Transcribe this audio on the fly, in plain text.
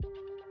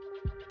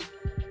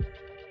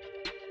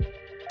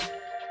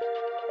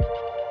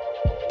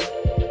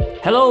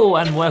Hello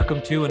and welcome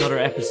to another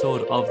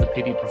episode of the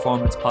Petey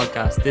Performance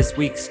Podcast. This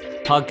week's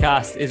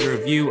podcast is a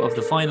review of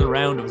the final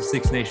round of the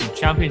Six Nations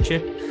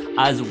Championship,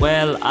 as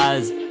well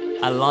as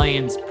a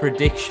Lions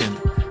prediction.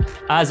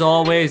 As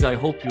always, I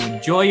hope you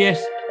enjoy it.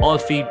 All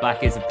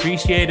feedback is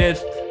appreciated.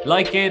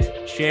 Like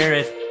it, share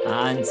it,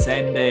 and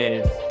send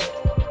it.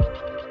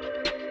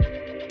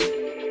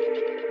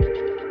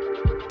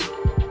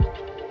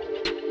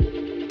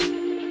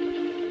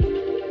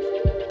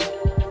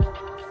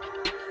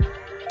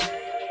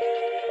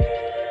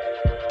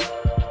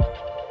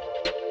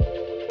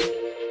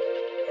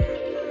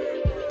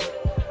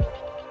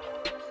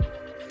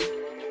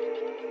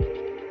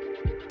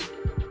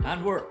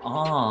 And we're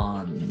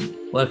on.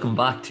 Welcome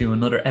back to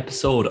another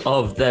episode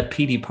of the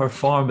Petey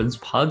Performance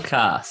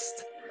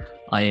Podcast.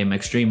 I am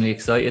extremely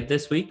excited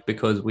this week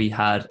because we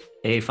had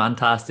a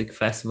fantastic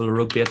festival of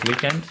rugby at the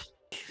weekend.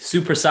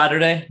 Super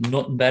Saturday,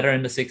 nothing better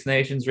in the Six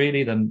Nations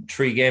really than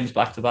 3 games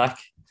back to back.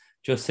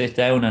 Just sit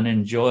down and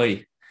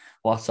enjoy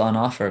what's on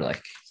offer.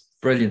 Like,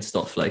 brilliant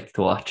stuff like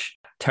to watch.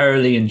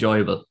 Thoroughly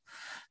enjoyable.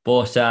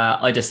 But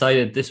I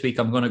decided this week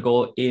I'm going to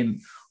go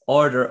in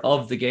order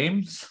of the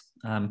games,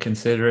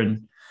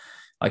 considering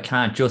I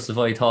can't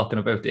justify talking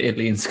about the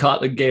Italy and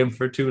Scotland game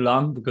for too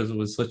long because it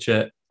was such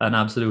an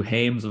absolute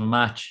hames of a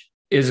match.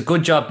 It was a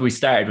good job we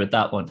started with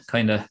that one,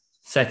 kind of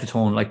set the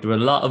tone. Like, there were a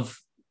lot of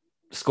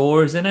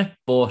scores in it,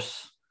 but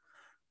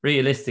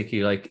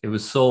realistically, like, it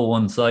was so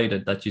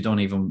one-sided that you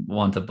don't even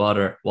want to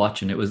bother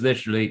watching. It was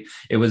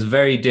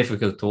very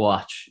difficult to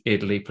watch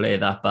Italy play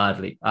that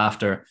badly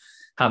after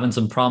having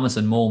some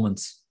promising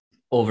moments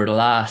over the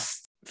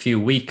last few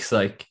weeks,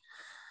 like,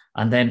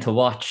 and then to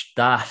watch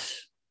that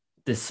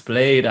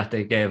display that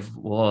they gave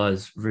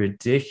was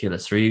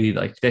ridiculous, really.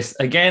 Like, this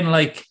again,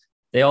 like,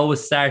 they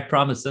always start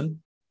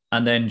promising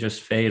and then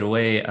just fade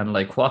away, and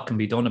like, what can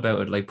be done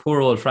about it? Like,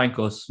 poor old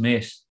Franco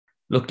Smith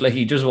looked like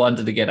he just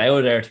wanted to get out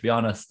of there, to be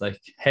honest,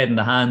 like, head in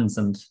the hands,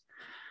 and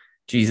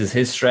Jesus,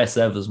 his stress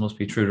levels must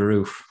be through the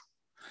roof.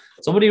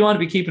 Somebody want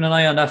to be keeping an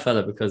eye on that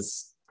fella,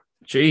 because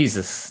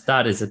Jesus,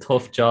 that is a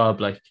tough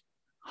job. Like,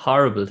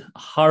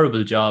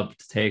 horrible job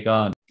to take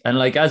on. And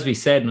like, as we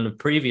said in the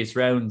previous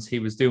rounds, he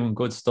was doing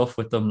good stuff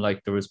with them.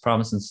 Like, there was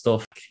promising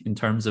stuff in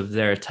terms of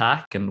their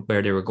attack and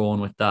where they were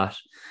going with that.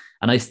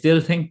 And I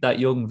still think that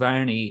young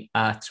Varney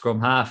at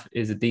scrum half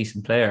is a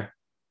decent player,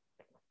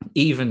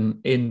 even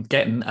in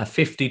getting a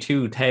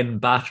 52-10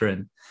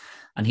 battering,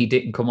 and he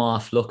didn't come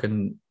off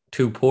looking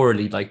too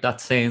poorly. Like,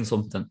 that's saying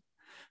something.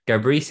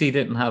 Garbrisi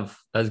didn't have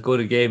as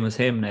good a game as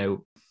him now.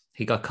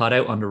 He got caught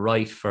out on the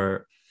right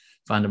for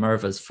Van der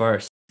Merwe's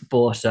first.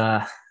 But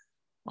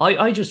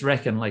I just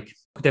reckon, like,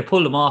 they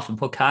pulled him off and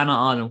put Cana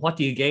on, and what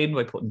do you gain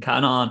by putting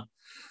Cana on?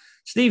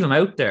 Just leave him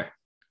out there.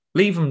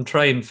 Leave him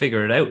try and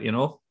figure it out, you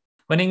know?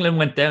 When England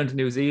went down to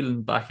New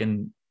Zealand back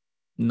in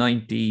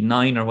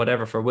 99 or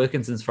whatever for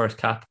Wilkinson's first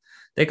cap,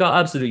 they got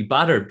absolutely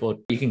battered, but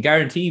you can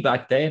guarantee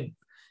back then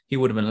he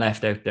would have been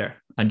left out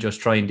there and just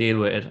try and deal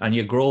with it. And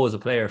you grow as a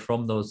player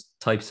from those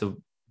types of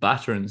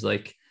batterings.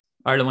 Like,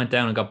 Ireland went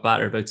down and got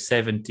battered about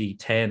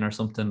 70-10 or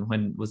something.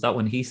 When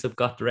Heaslip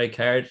got the red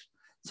card?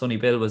 Sonny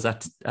Bill was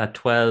at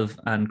 12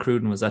 and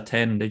Cruden was at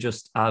 10. They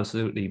just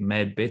absolutely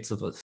made bits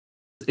of us.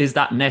 Is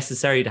that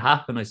necessary to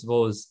happen? I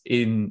suppose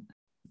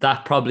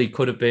that probably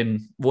could have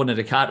been one of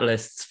the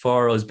catalysts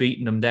for us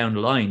beating them down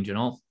the line, you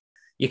know?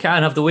 You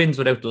can't have the wins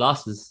without the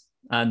losses,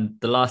 and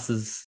the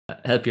losses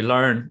help you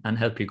learn and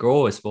help you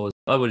grow, I suppose.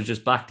 I would have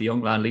just backed the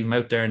young lad, leave him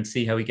out there and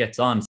see how he gets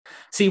on.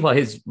 See what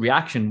his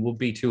reaction would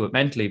be to it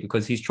mentally,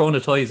 because he's thrown the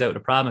toys out of the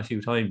pram a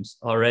few times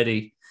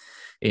already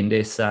in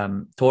this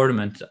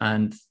tournament,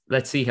 and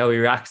let's see how he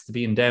reacts to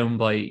being down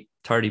by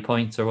 30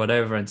 points or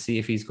whatever, and see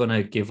if he's going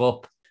to give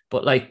up.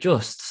 But like,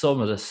 just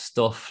some of the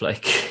stuff,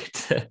 like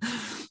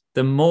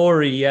the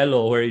Maury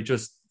yellow where he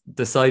just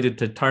decided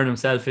to turn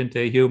himself into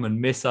a human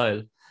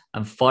missile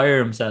and fire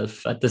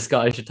himself at the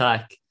Scottish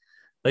attack.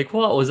 Like,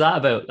 what was that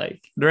about?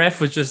 Like, the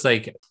ref was just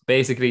like,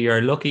 basically,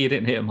 you're lucky you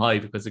didn't hit him high,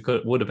 because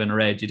it would have been a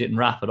red. You didn't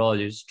wrap at all.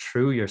 You just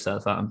threw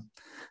yourself at him.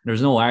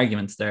 There's no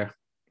arguments there.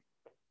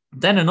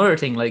 Then another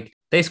thing, like,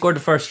 they scored the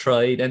first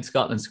try, then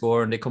Scotland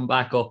score, and they come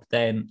back up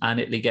then, and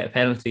Italy get a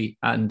penalty,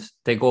 and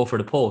they go for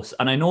the post.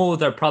 And I know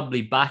they're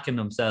probably backing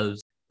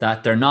themselves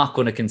that they're not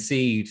going to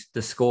concede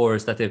the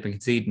scores that they've been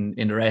conceding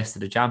in the rest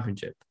of the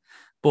championship.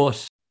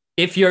 But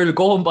if you're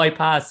going by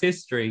past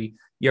history,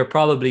 you're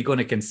probably going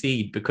to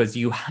concede, because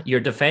your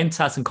defence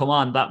hasn't come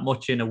on that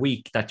much in a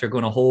week that you're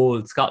going to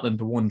hold Scotland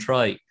to 1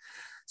 try.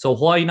 So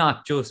why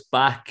not just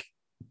back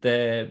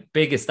the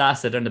biggest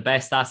asset and the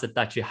best asset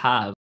that you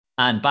have,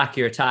 and back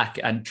your attack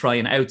and try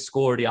and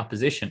outscore the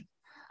opposition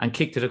and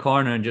kick to the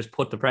corner and just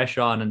put the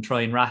pressure on and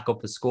try and rack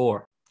up a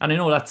score? And I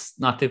know that's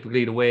not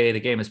typically the way the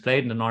game is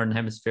played in the Northern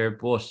Hemisphere,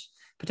 but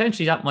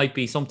potentially that might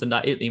be something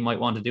that Italy might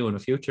want to do in the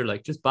future,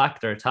 like just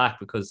back their attack,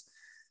 because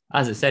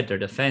as I said, their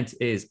defence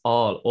is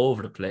all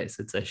over the place.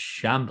 It's a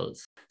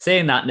shambles.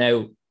 Saying that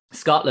now,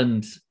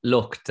 Scotland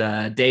looked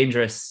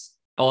dangerous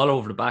all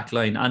over the back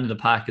line and in the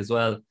pack as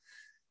well.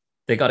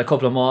 They got a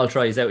couple of maul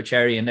tries out of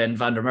Cherry, and then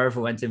Van der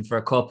Merwe went in for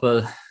a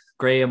couple.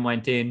 Graham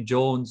went in,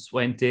 Jones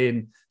went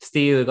in,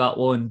 Steele got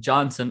one,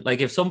 Johnson.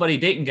 Like if somebody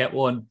didn't get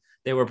one,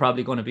 they were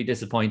probably going to be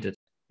disappointed.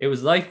 It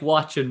was like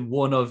watching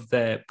one of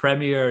the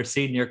Premier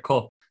Senior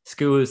Cup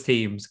schools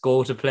teams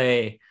go to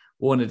play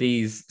one of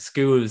these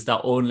schools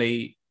that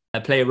only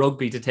play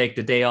rugby to take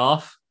the day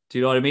off. Do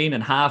you know what I mean?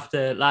 And half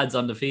the lads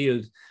on the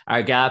field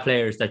are GA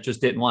players that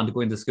just didn't want to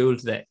go into school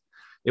today.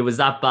 It was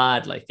that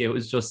bad. Like it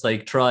was just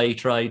like try.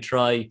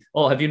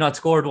 Oh, have you not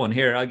scored one?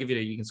 Here, I'll give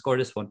you can score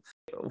this one.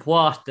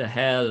 What the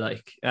hell?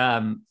 Like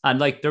and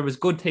like there was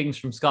good things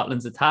from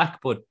Scotland's attack,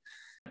 but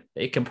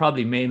it can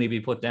probably mainly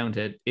be put down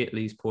to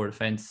Italy's poor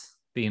defence,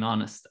 being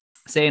honest.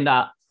 Saying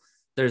that,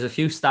 there's a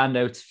few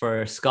standouts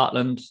for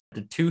Scotland.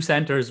 The two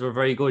centres were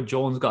very good.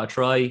 Jones got a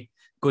try.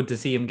 Good to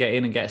see him get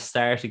in and get a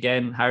start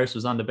again. Harris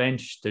was on the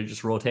bench. They're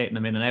just rotating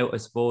him in and out, I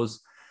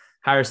suppose.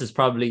 Harris is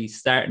probably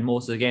starting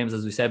most of the games,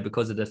 as we said,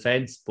 because of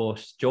defence,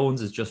 but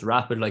Jones is just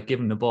rapid, like give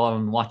him the ball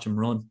and watch him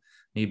run.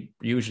 He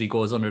usually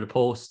goes under the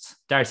posts.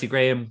 Darcy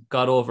Graham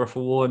got over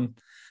for one,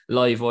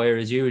 live wire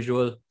as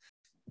usual.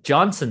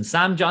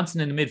 Sam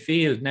Johnson in the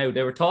midfield. Now,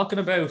 they were talking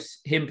about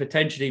him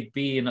potentially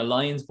being a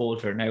Lions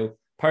bolter. Now,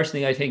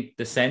 personally, I think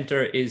the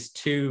centre is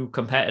too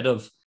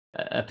competitive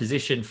a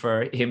position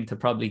for him to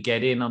probably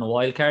get in on a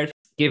wild card,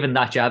 given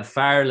that you have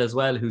Farrell as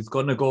well, who's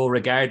going to go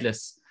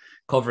regardless,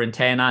 covering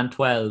 10 and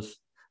 12.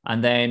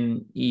 And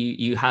then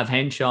you have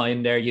Henshaw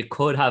in there. You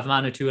could have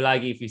Manu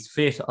Tuilagi if he's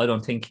fit. I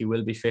don't think he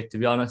will be fit, to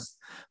be honest.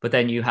 But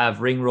then you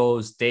have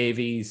Ringrose,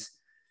 Davies,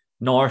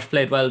 North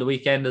played well the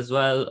weekend as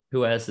well.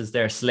 Who else is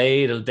there?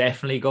 Slade will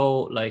definitely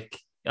go. Like,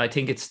 I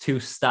think it's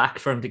too stacked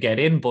for him to get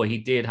in, but he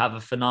did have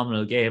a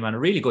phenomenal game and a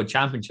really good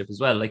championship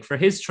as well. Like for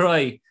his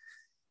try,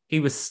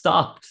 he was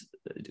stopped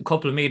a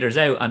couple of meters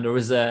out and there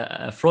was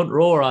a front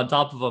rower on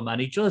top of him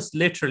and he just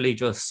literally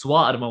just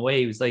swatted him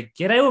away. He was like,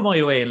 get out of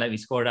my way and let me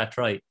score that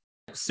try.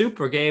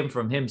 Super game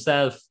from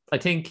himself. I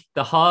think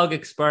the Hogg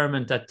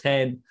experiment at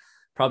 10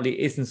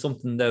 probably isn't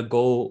something they'll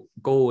go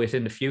with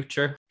in the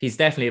future. He's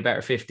definitely a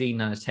better 15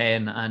 than a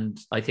 10. And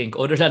I think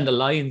other than the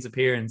Lions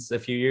appearance a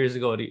few years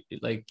ago,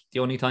 the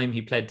only time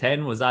he played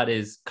 10 was at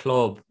his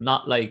club,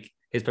 not like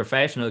his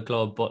professional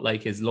club, but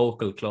like his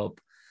local club.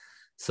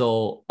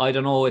 So I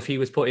don't know if he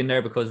was put in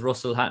there because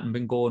Russell hadn't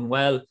been going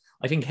well.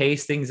 I think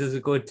Hastings is a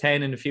good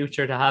 10 in the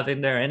future to have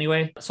in there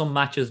anyway. Some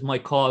matches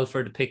might call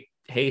for to pick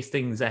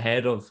Hastings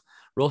ahead of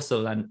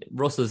Russell, and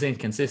Russell's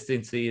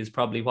inconsistency is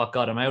probably what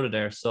got him out of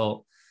there.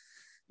 So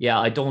yeah,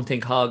 I don't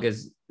think Hogg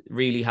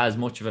really has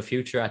much of a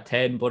future at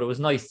 10, but it was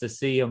nice to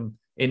see him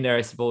in there,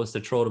 I suppose, to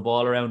throw the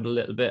ball around a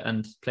little bit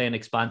and play an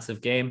expansive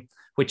game,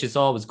 which is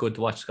always good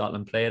to watch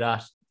Scotland play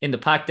that. In the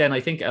pack then, I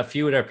think a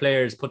few of their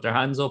players put their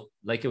hands up.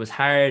 Like it was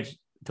hard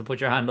to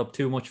put your hand up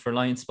too much for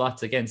line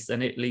spots against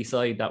an Italy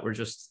side that were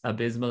just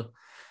abysmal.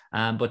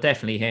 But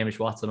definitely Hamish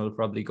Watson will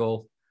probably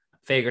go.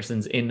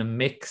 Fagerson's in the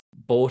mix,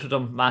 both of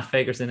them. Matt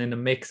Fagerson in the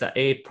mix at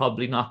 8,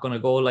 probably not going to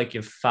go. Like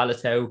you've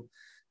Faletau,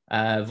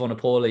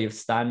 Vunipola, you have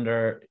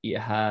Stander, you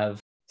have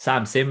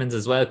Sam Simmons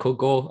as well, could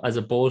go as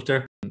a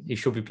bolter. He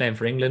should be playing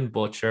for England,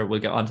 but sure,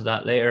 we'll get onto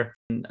that later.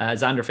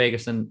 Xander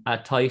Fagerson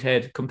at tight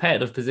head,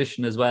 competitive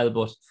position as well,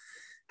 but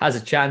has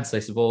a chance, I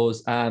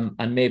suppose.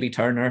 And maybe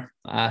Turner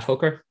at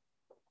hooker.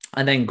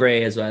 And then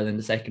Gray as well in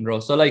the second row.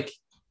 So like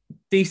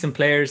decent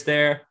players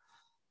there.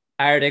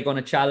 Are they going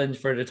to challenge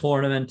for the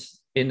tournament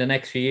in the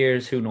next few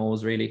years? Who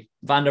knows, really.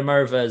 Van der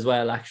Merwe as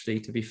well,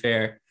 actually, to be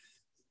fair.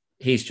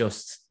 He's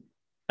just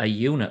a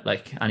unit,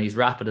 like, and he's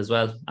rapid as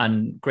well.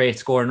 And great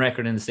scoring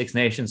record in the Six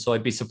Nations. So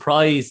I'd be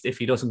surprised if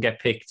he doesn't get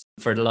picked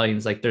for the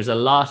Lions. Like, there's a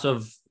lot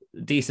of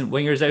decent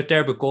wingers out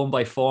there, but going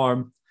by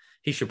form,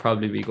 he should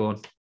probably be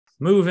going.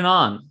 Moving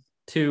on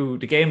to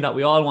the game that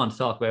we all want to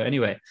talk about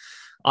anyway.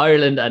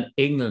 Ireland and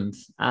England.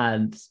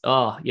 And,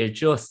 you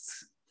just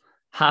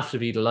have to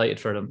be delighted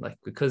for them, like,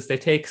 because they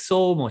take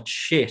so much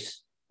shit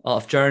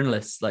off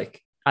journalists,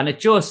 like, and it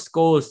just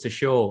goes to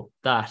show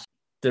that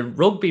the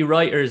rugby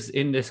writers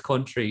in this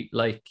country,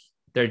 like,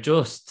 they're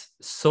just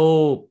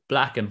so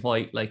black and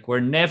white. Like,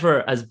 we're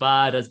never as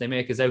bad as they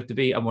make us out to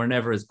be, and we're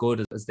never as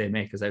good as they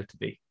make us out to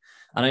be.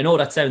 And I know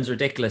that sounds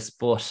ridiculous,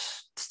 but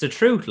it's the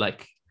truth.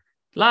 Like,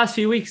 last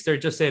few weeks, they're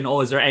just saying,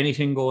 is there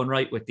anything going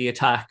right with the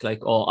attack? Like,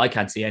 I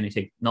can't see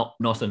anything. No,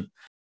 nothing.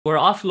 We're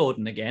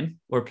offloading again.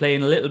 We're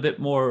playing a little bit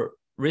more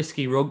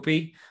risky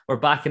rugby. We're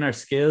backing our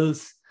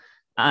skills.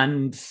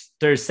 And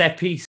there's set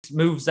piece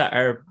moves that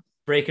are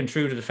breaking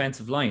through the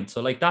defensive line.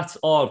 So, like, that's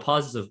all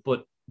positive,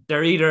 but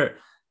they're either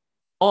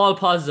all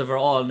positive or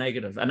all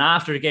negative. And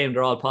after the game,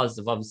 they're all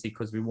positive, obviously,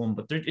 because we won.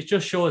 But it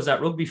just shows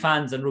that rugby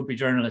fans and rugby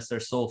journalists are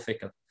so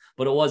fickle.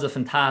 But it was a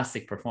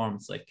fantastic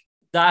performance. Like,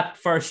 that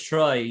first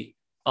try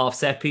off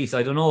set piece,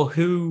 I don't know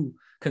who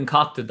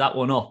concocted that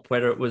one up,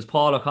 whether it was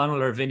Paul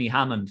O'Connell or Vinnie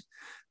Hammond.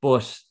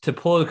 But to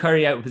pull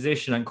Curry out of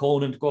position and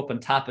Conan to go up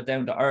and tap it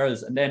down to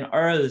Earls, and then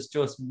Earls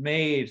just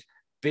made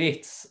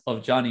bits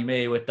of Johnny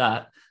May with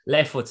that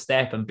left foot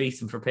step and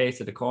beats him for pace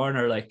at the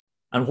corner. Like,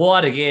 and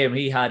what a game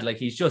he had. Like,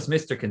 he's just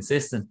Mr.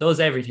 Consistent, does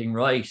everything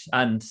right.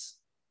 And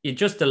you're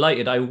just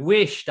delighted. I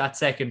wish that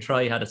second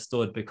try had a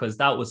stood, because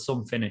that was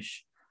some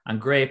finish. and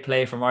great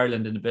play from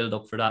Ireland in the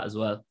build-up for that as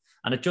well.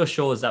 And it just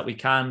shows that we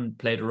can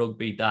play the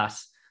rugby that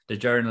the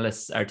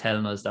journalists are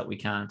telling us that we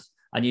can't.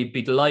 And you'd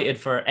be delighted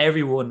for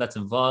everyone that's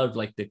involved,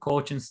 like the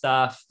coaching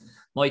staff,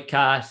 Mike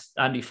Catt,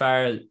 Andy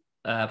Farrell,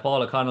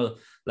 Paul O'Connell,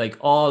 like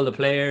all the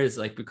players,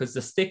 like, because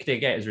the stick they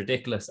get is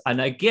ridiculous.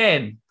 And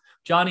again,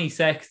 Johnny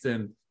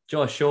Sexton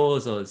just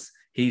shows us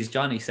he's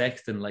Johnny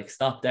Sexton. Like,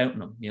 stop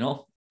doubting him, you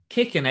know,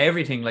 kicking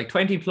everything, like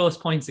 20 plus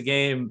points a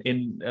game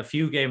in a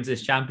few games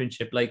this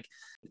championship. Like,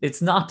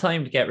 it's not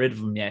time to get rid of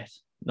him yet,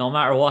 no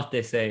matter what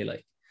they say.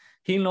 Like,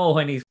 he'll know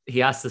when he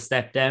has to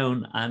step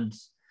down, and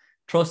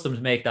trust him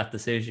to make that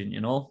decision,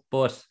 you know.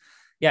 But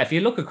yeah, if you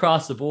look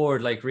across the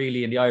board, like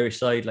really in the Irish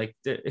side, like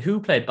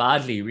who played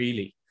badly,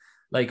 really?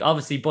 Like,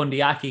 obviously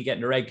Bundy Aki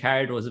getting the red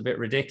card was a bit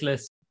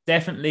ridiculous.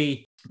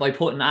 Definitely by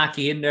putting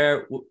Aki in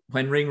there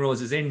when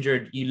Ringrose is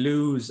injured, you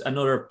lose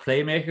another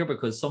playmaker,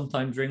 because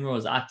sometimes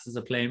Ringrose acts as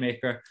a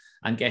playmaker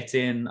and gets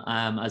in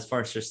as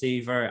first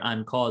receiver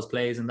and calls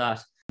plays and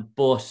that.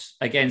 But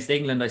against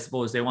England, I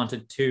suppose they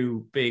wanted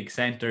two big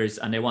centres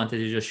and they wanted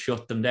to just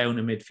shut them down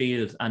in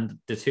midfield. And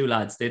the two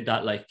lads did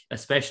that, like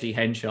especially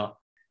Henshaw.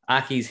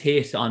 Aki's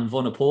hit on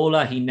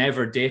Vunipola, he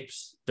never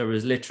dips. There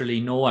was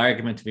literally no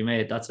argument to be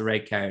made. That's a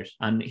red card.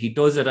 And he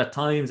does it at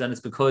times, and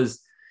it's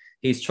because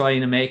he's trying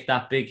to make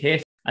that big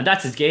hit. And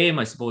that's his game,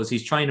 I suppose.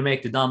 He's trying to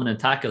make the dominant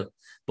tackle,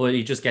 but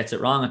he just gets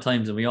it wrong at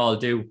times, and we all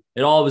do.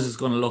 It always is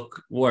going to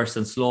look worse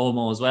in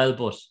slow-mo as well,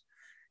 but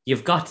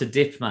you've got to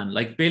dip, man.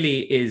 Like, Billy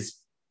is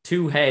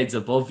 2 heads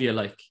above you.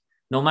 Like,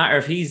 no matter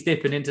if he's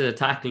dipping into the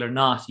tackle or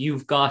not,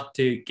 you've got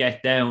to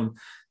get down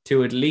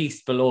to at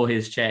least below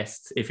his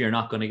chest if you're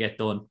not going to get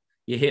done.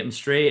 You hit him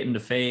straight in the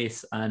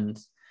face and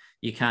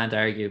you can't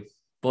argue.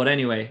 But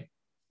anyway,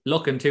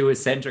 looking to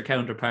his centre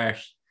counterpart,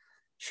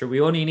 sure,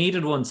 we only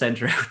needed one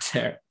centre out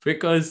there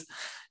because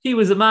he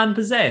was a man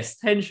possessed.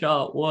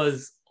 Henshaw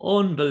was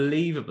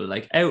unbelievable,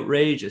 like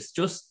outrageous.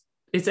 Just,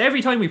 it's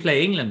every time we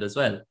play England as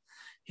well.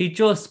 He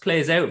just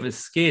plays out of his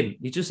skin.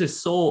 He just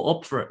is so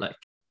up for it. Like,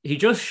 he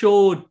just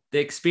showed the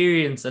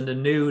experience and the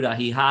new that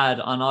he had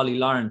on Ollie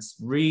Lawrence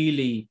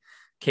really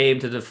came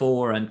to the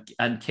fore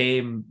and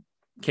came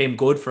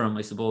good for him,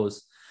 I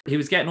suppose. He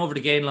was getting over the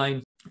gain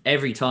line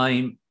every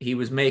time. He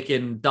was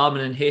making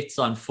dominant hits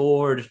on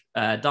Ford,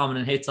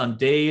 dominant hits on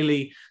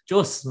Daly,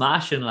 just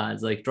smashing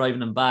lads, like driving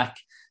them back.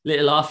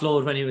 Little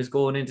offload when he was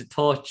going into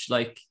touch,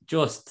 like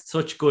just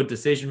such good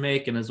decision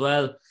making as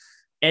well.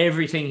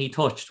 Everything he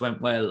touched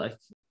went well, like,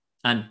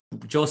 and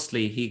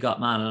justly he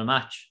got man of the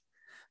match.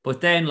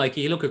 But then, like,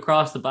 you look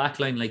across the back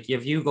line, like you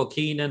have Hugo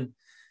Keenan,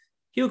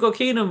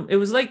 it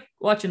was like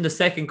watching the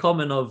second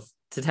coming of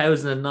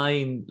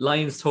 2009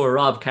 Lions tour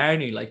Rob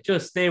Kearney. Like,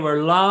 just they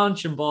were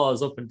launching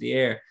balls up in the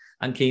air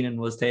and Keenan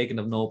was taking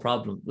them no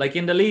problem. Like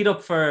in the lead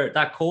up for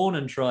that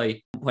Conan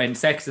try when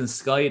Sexton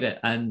skied it,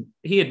 and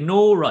he had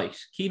no right.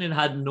 Keenan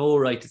had no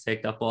right to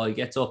take that ball. He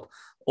gets up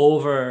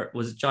over,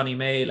 was it Johnny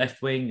May,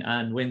 left wing,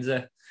 and wins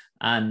it.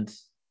 And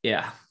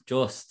yeah,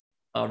 just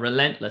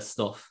relentless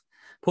stuff.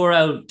 Poor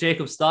out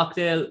Jacob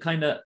Stockdale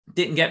kind of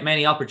didn't get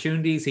many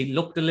opportunities. He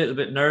looked a little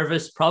bit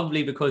nervous,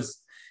 probably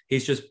because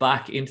he's just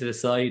back into the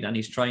side and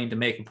he's trying to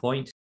make a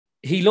point.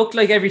 He looked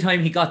like every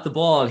time he got the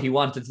ball, he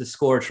wanted to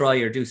score a try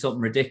or do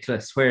something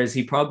ridiculous, whereas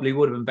he probably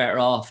would have been better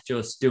off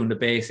just doing the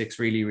basics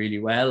really, really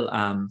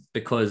well,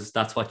 because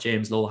that's what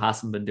James Lowe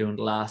hasn't been doing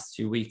the last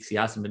 2 weeks. He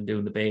hasn't been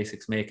doing the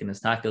basics, making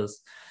his tackles.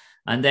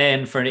 And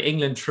then for the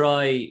England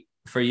try,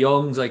 for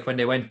Youngs, like when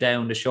they went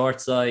down the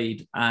short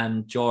side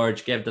and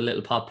George gave the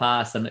little pop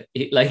pass, and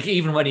like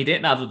even when he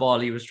didn't have the ball,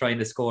 he was trying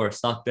to score.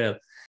 Stockdale,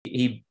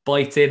 he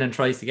bites in and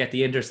tries to get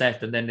the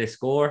intercept and then they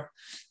score.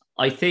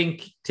 I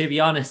think, to be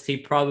honest, he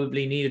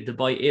probably needed to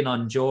bite in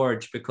on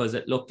George because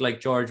it looked like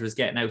George was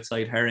getting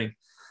outside Herring.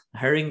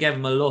 Herring gave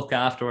him a look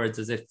afterwards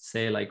as if to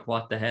say, like,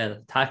 what the hell?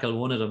 Tackle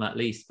one of them at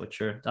least, but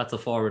sure, that's a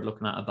forward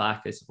looking at a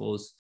back, I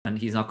suppose. And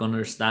he's not going to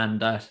understand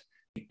that.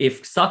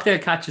 If Stockdale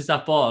catches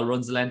that ball,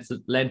 runs the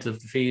length of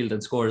the field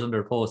and scores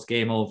under a post,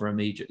 game over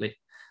immediately.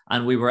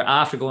 And we were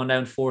after going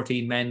down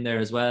 14 men there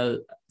as well,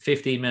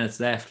 15 minutes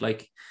left.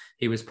 Like,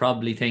 he was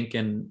probably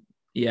thinking,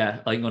 yeah,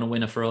 I'm going to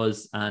win it for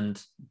us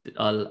and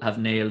I'll have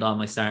nailed on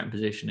my starting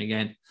position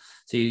again.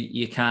 So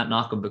you can't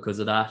knock him because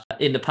of that.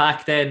 In the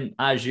pack then,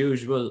 as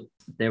usual,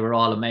 they were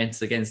all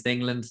immense against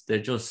England.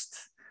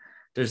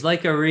 There's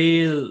like a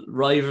real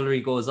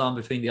rivalry goes on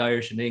between the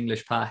Irish and the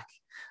English pack.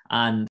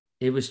 And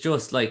it was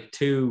just like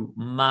two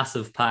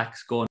massive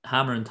packs going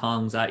hammer and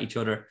tongs at each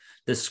other.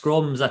 The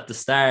scrums at the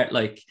start,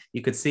 like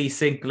you could see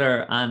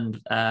Sinclair and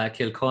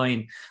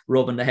Kilcoyne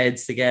rubbing the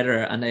heads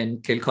together, and then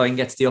Kilcoyne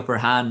gets the upper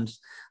hand.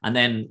 And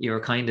then you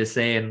were kind of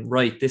saying,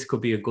 right, this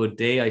could be a good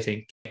day, I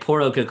think. Poor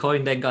old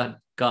Kilcoyne then got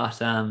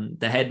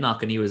the head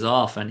knock and he was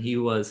off, and he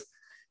was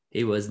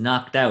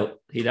knocked out.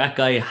 That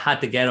guy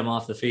had to get him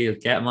off the field,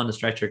 get him on the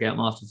stretcher, get him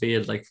off the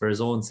field, like for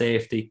his own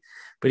safety.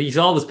 But he's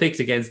always picked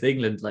against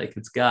England like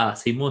it's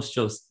gas. He must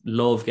just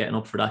love getting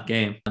up for that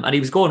game. And he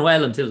was going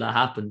well until that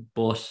happened.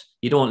 But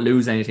you don't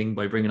lose anything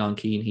by bringing on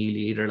Cian Healy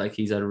either. Like,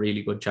 he's had a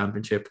really good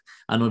championship.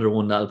 Another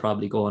one that'll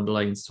probably go on the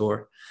Lions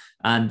tour.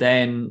 And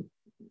then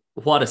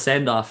what a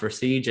send-off for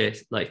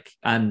CJ. Like,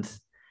 and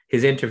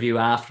his interview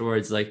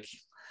afterwards, like,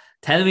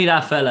 tell me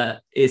that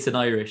fella isn't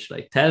Irish.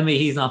 Like, tell me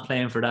he's not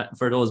playing for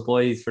those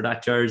boys, for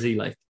that jersey.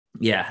 Like,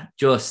 yeah,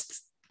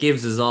 just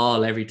gives us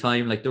all every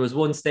time. Like, there was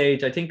one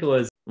stage, I think it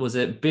was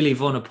it Billy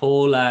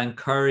Vunipola and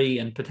Curry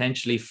and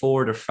potentially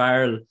Ford or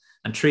Farrell,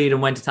 and three of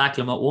them went to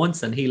tackle him at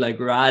once, and he like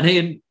ran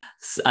in,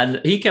 and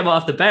he came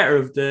off the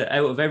better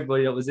out of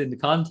everybody that was in the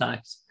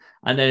contact.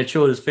 And then it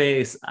showed his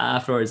face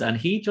afterwards, and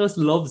he just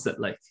loves it.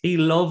 Like, he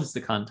loves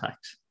the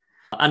contact.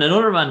 And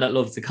another man that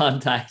loves the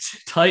contact,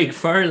 Tadhg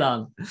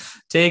Furlong,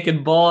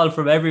 taking ball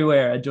from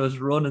everywhere and just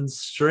running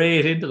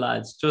straight into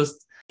lads.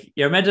 Just,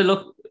 you're meant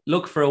to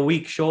look for a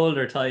weak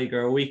shoulder, Tadhg,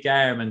 or a weak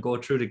arm and go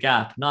through the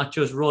gap, not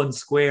just run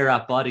square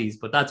at bodies.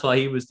 But that's what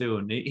he was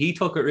doing. He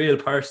took it real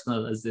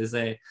personal, as they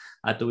say,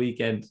 at the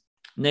weekend.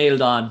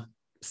 Nailed on,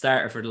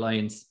 starter for the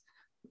Lions.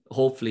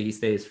 Hopefully he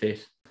stays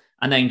fit.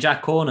 And then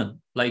Jack Conan,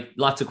 like,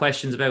 lots of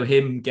questions about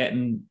him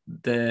getting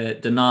the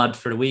nod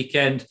for the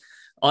weekend.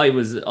 I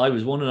was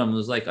one of them. I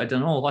was like, I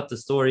don't know what the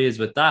story is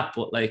with that,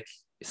 but like,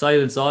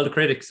 silence all the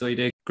critics. So he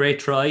did a great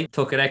try,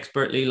 took it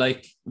expertly,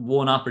 like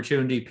one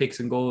opportunity, picks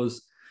and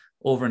goes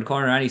over in the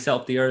corner, and he set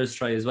up the Earls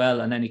try as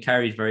well. And then he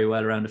carried very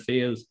well around the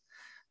field.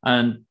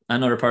 And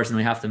another person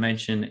we have to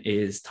mention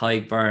is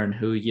Tadhg Byrne,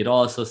 who you'd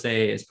also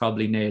say is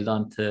probably nailed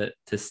on to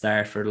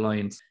start for the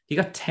Lions. He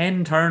got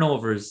 10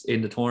 turnovers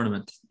in the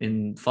tournament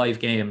in 5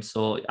 games.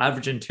 So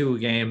averaging 2 a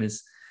game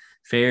is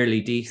fairly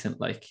decent,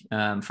 like,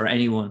 for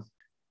anyone.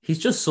 He's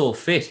just so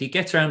fit. He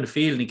gets around the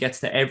field and he gets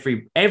to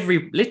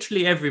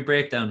literally every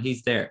breakdown.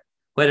 He's there.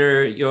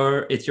 Whether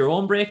it's your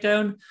own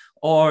breakdown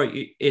or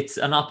it's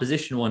an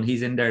opposition one,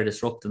 he's in there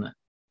disrupting it.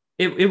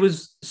 It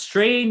was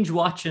strange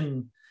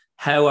watching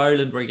how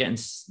Ireland were getting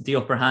the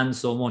upper hand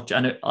so much.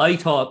 And I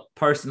thought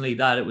personally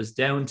that it was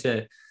down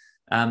to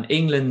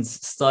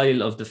England's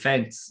style of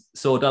defence.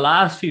 So the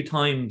last few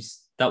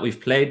times that we've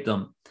played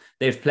them,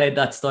 they've played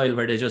that style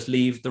where they just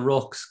leave the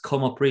rucks,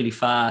 come up really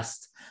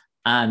fast,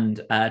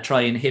 and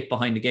try and hit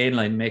behind the gain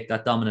line, make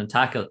that dominant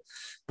tackle.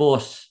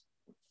 But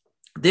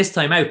this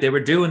time out, they were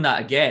doing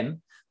that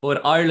again.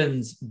 But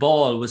Ireland's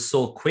ball was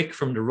so quick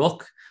from the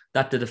ruck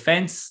that the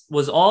defence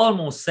was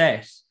almost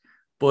set.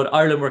 But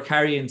Ireland were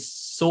carrying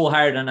so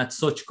hard and at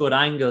such good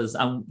angles,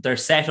 and their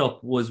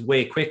setup was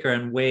way quicker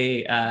and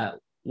way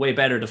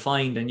better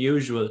defined than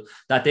usual,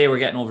 that they were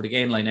getting over the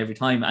gain line every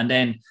time. And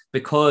then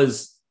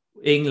because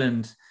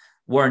England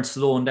weren't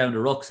slowing down the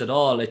rucks at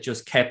all, it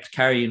just kept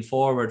carrying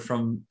forward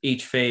from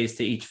each phase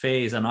to each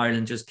phase, and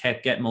Ireland just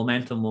kept getting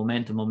momentum.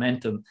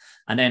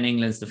 And then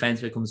England's defence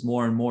becomes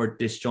more and more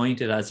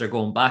disjointed as they're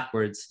going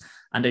backwards,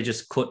 and they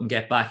just couldn't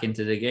get back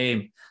into the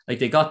game. Like,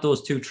 they got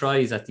those 2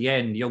 tries at the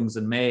end, Youngs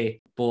and May,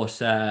 but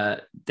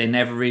they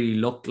never really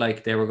looked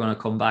like they were going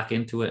to come back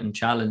into it and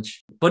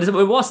challenge. But it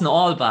wasn't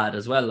all bad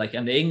as well. Like,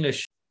 and the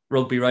English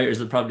rugby writers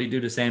will probably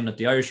do the same that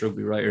the Irish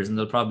rugby writers, and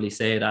they'll probably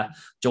say that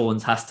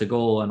Jones has to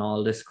go and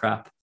all this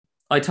crap.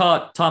 I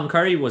thought Tom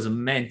Curry was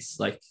immense.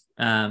 Like,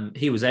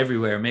 he was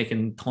everywhere,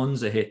 making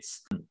tons of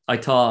hits. I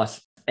thought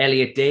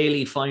Elliot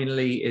Daly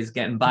finally is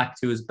getting back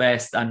to his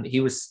best, and he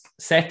was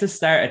set to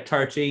start at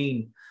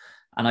 13,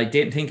 and I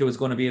didn't think it was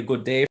going to be a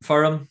good day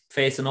for him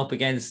facing up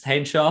against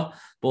Henshaw,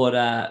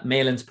 but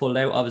Malins pulled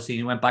out, obviously, and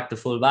he went back to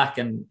full back,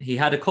 and he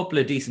had a couple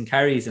of decent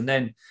carries. And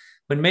then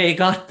when May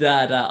got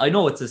that, I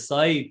know it's a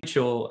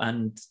sideshow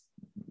and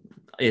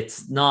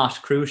it's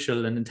not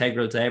crucial and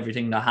integral to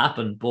everything that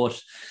happened,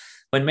 but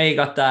when May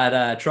got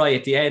that try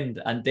at the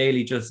end and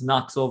Daly just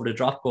knocks over the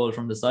drop goal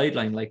from the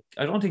sideline, like,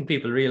 I don't think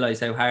people realise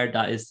how hard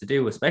that is to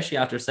do, especially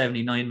after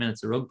 79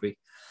 minutes of rugby.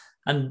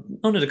 And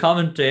none of the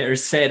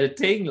commentators said a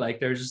thing. Like,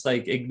 they're just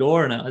like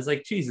ignoring it. I was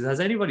like, Jesus, has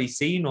anybody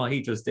seen what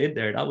he just did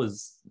there? That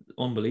was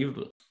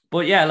unbelievable.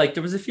 But yeah, like,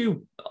 there was a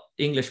few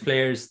English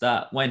players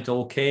that went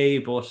okay,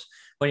 but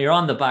when you're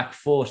on the back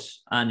foot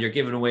and you're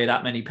giving away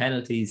that many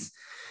penalties,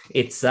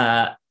 it's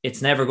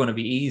never going to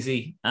be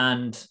easy.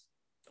 And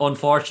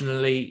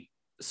unfortunately,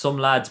 some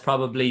lads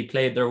probably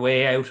played their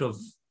way out of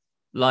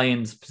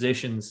Lions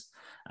positions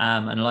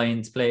and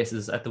Lions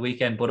places at the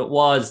weekend. But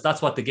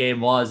that's what the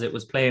game was. It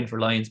was playing for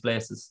Lions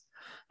places,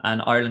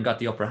 and Ireland got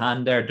the upper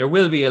hand there. There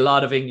will be a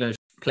lot of English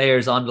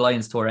players on the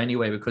Lions tour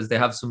anyway, because they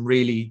have some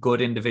really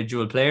good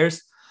individual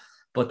players,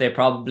 but they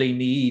probably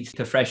need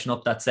to freshen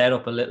up that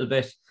setup a little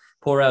bit.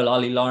 Poor old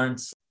Ollie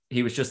Lawrence,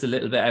 he was just a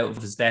little bit out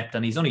of his depth,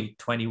 and he's only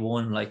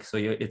 21, like, so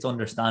it's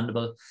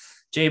understandable.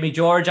 Jamie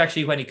George,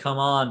 actually, when he come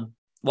on,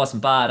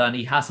 wasn't bad, and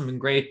he hasn't been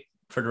great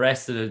for the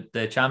rest of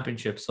the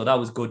championship, so that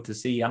was good to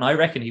see. And I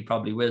reckon he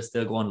probably will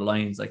still go on the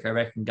Lions. Like, I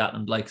reckon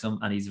Gatland likes him,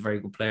 and he's a very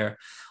good player.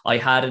 I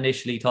had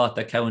initially thought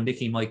that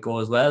Cowan-Dickey might go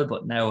as well,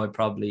 but now I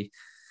probably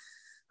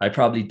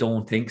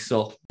don't think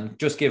so.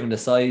 Just given the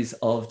size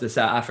of the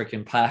South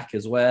African pack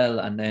as well,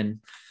 and then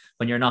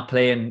when you're not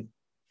playing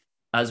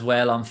as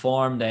well on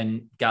form,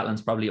 then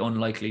Gatland's probably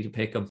unlikely to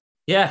pick him.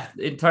 Yeah,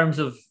 in terms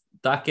of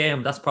that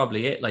game, that's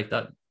probably it. Like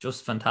that,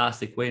 just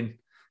fantastic win.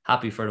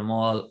 Happy for them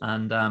all,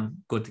 and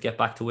good to get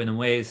back to winning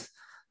ways.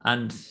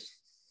 And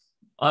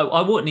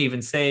I wouldn't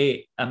even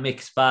say a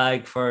mixed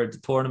bag for the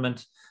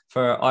tournament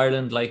for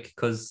Ireland, like,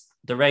 because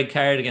the red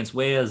card against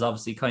Wales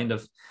obviously kind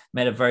of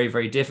made it very,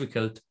 very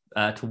difficult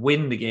to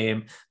win the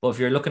game. But if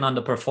you're looking on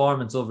the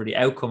performance over the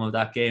outcome of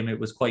that game, it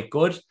was quite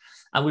good.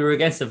 And we were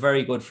against a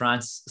very good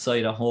France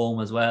side at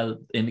home as well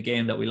in the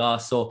game that we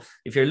lost. So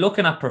if you're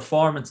looking at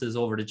performances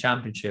over the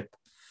championship,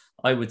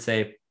 I would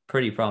say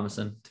pretty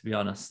promising, to be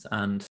honest.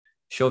 And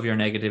shove your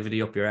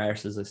negativity up your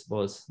arses, I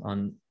suppose,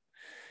 on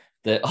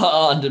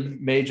the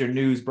major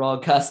news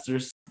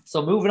broadcasters.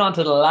 So moving on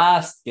to the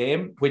last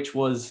game, which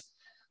was,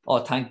 oh,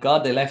 thank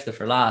God they left it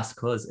for last,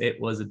 because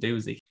it was a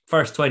doozy.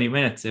 First 20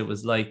 minutes, it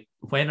was like,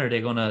 when are they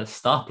going to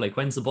stop? Like,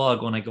 when's the ball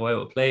going to go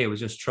out of play? It was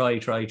just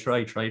try.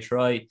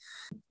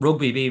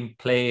 Rugby being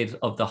played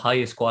of the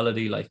highest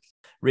quality, like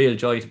real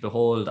joy to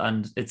behold.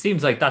 And it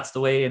seems like that's the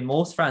way in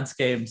most France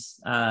games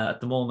at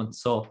the moment.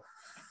 So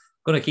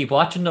going to keep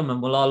watching them,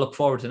 and we'll all look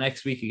forward to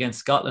next week against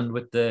Scotland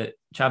with the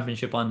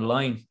championship on the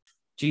line.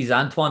 Geez,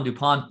 Antoine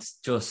Dupont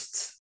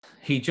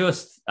he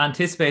just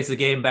anticipates the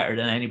game better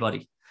than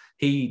anybody.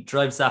 He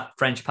drives that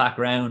French pack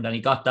around, and he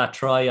got that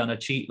try on a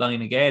cheat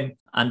line again.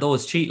 And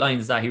those cheat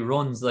lines that he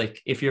runs,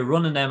 like if you're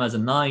running them as a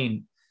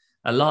 9,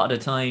 a lot of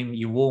the time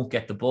you won't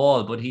get the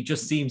ball, but he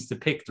just seems to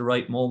pick the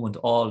right moment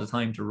all the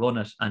time to run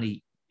it. And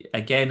he,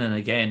 again and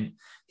again,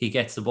 he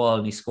gets the ball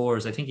and he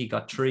scores. I think he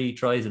got 3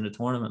 tries in the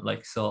tournament.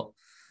 Like, so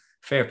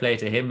fair play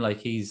to him.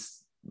 Like,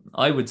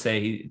 I would say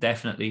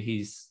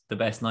he's the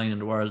best 9 in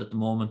the world at the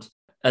moment.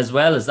 As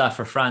well as that,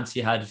 for France,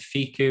 you had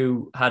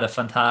Ficou had a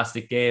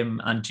fantastic game,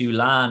 and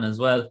Dulin as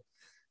well.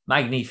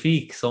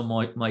 Magnifique, some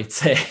might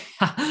say.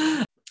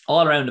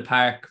 All around the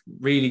park,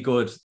 really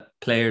good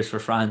players for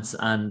France,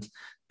 and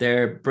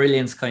their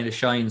brilliance kind of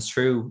shines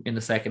through in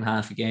the second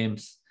half of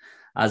games,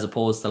 as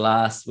opposed to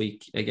last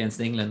week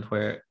against England,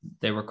 where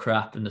they were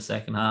crap in the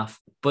second half.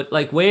 But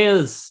like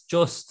Wales,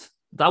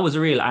 that was a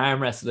real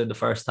arm wrestle in the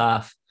first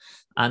half,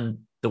 and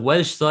the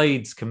Welsh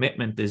side's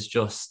commitment is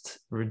just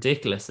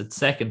ridiculous. It's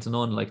second to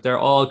none. Like, they're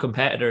all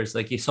competitors.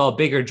 Like, you saw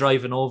Bigger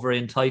driving over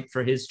in tight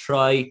for his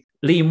try.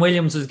 Liam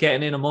Williams was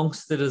getting in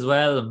amongst it as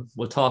well. And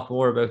we'll talk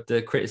more about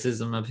the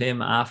criticism of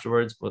him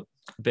afterwards, but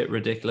a bit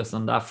ridiculous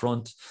on that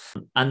front.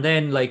 And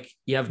then, like,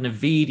 you have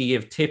Navidi, you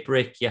have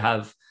Tipperick, you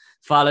have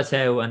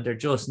Faletau, and they're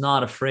just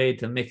not afraid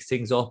to mix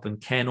things up,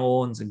 and Ken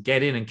Owens, and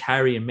get in and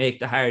carry and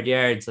make the hard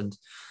yards. And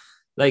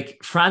like,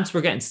 France were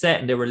getting set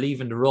and they were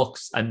leaving the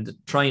rucks and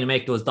trying to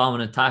make those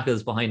dominant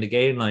tackles behind the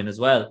game line as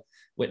well,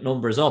 with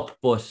numbers up.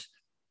 But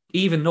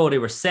even though they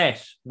were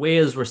set,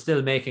 Wales were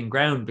still making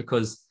ground,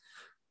 because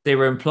they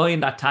were employing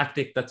that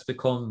tactic that's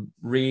become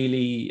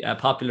really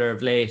popular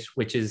of late,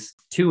 which is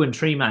 2 and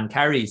 3 man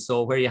carries.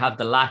 So where you have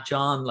the latch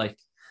on, like,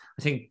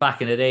 I think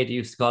back in the day they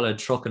used to call it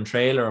truck and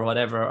trailer or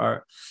whatever,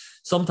 or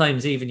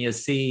sometimes even you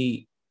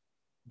see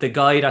the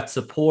guy that's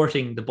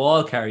supporting the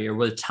ball carrier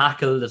will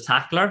tackle the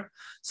tackler.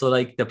 So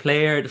like the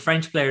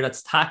French player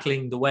that's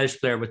tackling the Welsh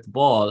player with the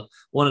ball,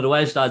 one of the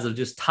Welsh lads will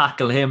just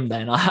tackle him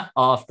then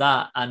off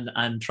that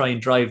and try and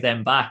drive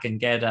them back and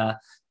get a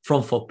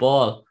front foot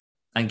ball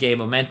and gain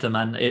momentum.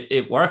 And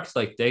it worked.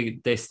 Like,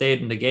 they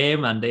stayed in the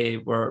game and they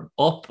were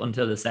up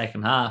until the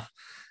second half,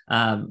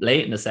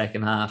 late in the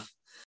second half.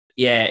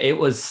 Yeah, it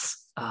was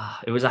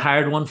a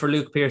hard one for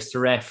Luke Pearce to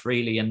ref,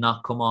 really, and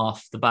not come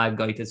off the bad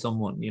guy to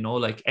someone. You know,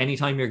 like,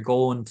 anytime you're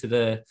going to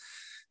the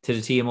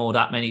TMO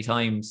that many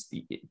times,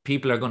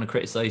 people are going to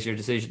criticize your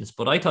decisions.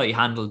 But I thought he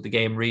handled the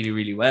game really,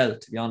 really well,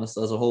 to be honest,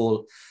 as a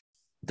whole.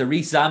 The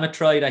Reece Zammit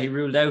try that he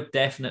ruled out,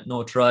 definite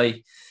no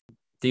try.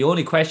 The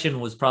only question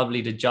was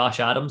probably the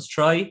Josh Adams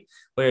try,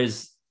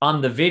 whereas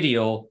on the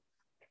video,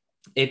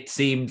 it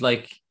seemed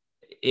like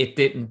it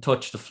didn't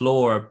touch the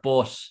floor,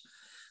 but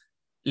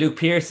Luke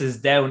Pearce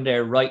is down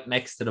there right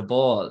next to the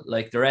ball.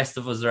 Like, the rest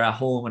of us are at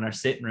home in our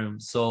sitting room.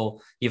 So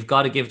you've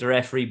got to give the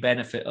referee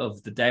benefit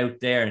of the doubt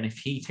there. And if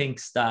he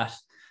thinks that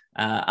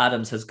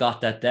Adams has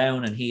got that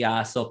down and he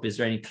asks up, is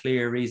there any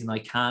clear reason I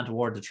can't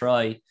award the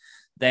try?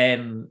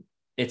 Then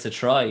it's a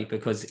try,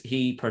 because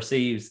he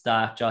perceives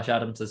that Josh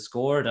Adams has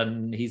scored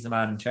and he's the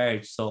man in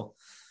charge. So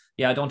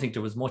yeah, I don't think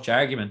there was much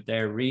argument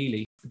there,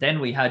 really.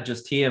 Then we had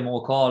just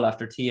TMO call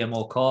after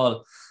TMO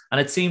call. And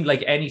it seemed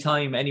like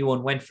anytime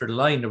anyone went for the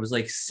line, there was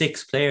like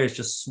 6 players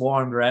just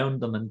swarmed around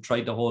them and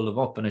tried to hold them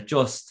up. And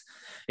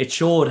it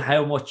showed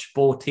how much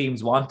both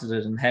teams wanted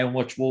it and how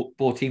much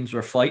both teams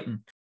were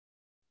fighting.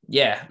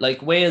 Yeah,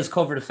 like, Wales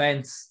cover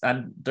defence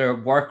and their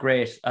work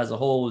rate as a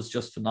whole was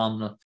just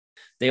phenomenal.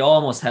 They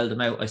almost held them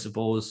out, I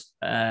suppose,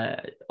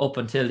 up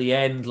until the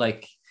end.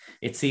 Like,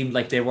 it seemed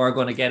like they were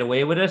going to get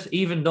away with it,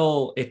 even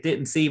though it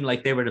didn't seem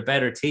like they were the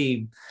better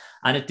team.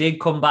 And it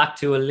did come back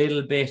to a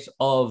little bit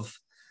of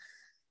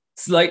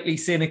slightly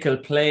cynical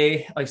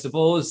play, I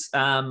suppose.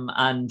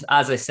 And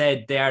as I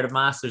said, they are the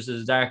masters of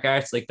the dark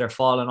arts. Like, they're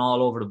falling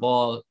all over the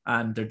ball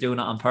and they're doing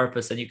it on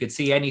purpose. And you could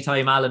see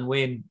anytime Alan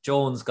Wynne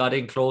Jones got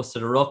in close to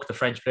the ruck, the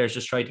French players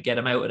just tried to get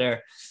him out of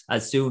there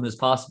as soon as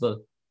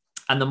possible.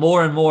 And the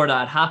more and more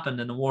that happened,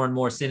 and the more and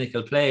more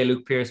cynical play,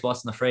 Luke Pearce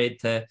wasn't afraid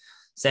to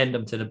send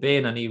him to the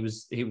bin, and he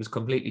was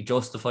completely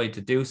justified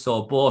to do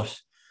so. But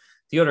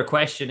the other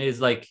question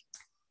is, like,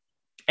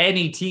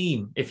 any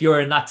team, if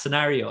you're in that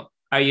scenario,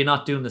 are you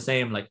not doing the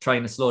same, like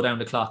trying to slow down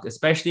the clock,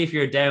 especially if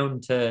you're down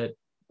to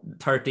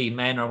 13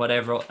 men or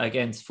whatever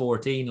against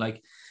 14?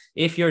 Like,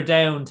 if you're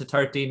down to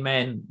 13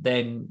 men,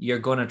 then you're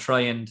going to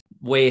try and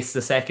waste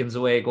the seconds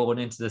away going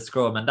into the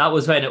scrum. And that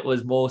was when it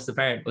was most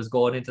apparent, was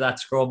going into that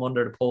scrum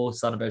under the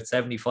post on about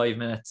 75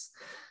 minutes.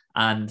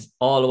 And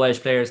all the Welsh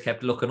players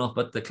kept looking up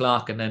at the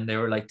clock, and then they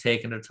were like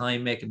taking their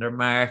time, making their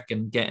mark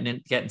and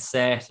getting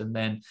set, and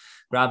then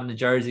grabbing the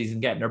jerseys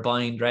and getting their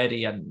bind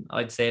ready. And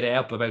I'd say they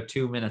up about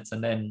 2 minutes,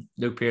 and then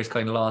Luke Pearce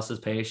kind of lost his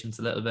patience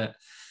a little bit.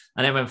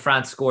 And then when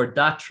France scored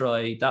that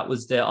try, that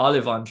was the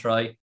Olivon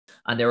try,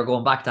 and they were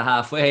going back to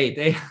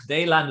halfway.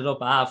 They landed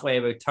up halfway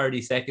about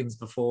 30 seconds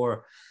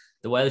before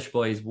the Welsh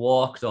boys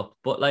walked up.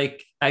 But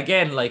like,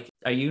 again, like,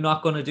 are you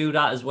not going to do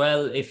that as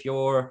well if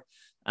you're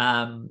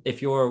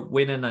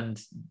winning and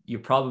you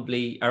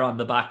probably are on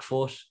the back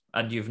foot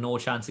and you've no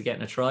chance of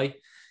getting a try?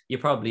 You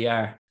probably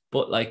are.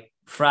 But like,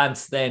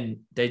 France,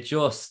 then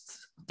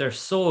they're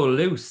so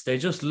loose. They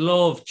just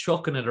love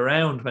chucking it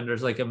around when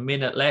there's like a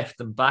minute left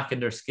and backing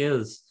their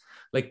skills.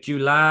 Like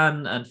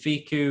Dulin and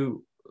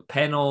Fiku,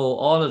 Peno,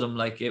 all of them,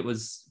 like, it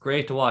was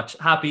great to watch.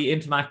 Happy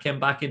Intermac came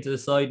back into the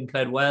side and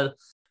played well.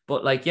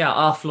 But like, yeah,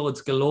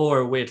 offloads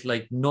galore with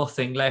like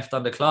nothing left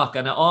on the clock.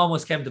 And it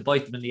almost came to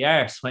bite them in the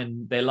arse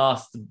when they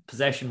lost the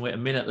possession with a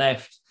minute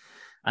left.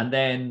 And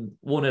then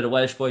one of the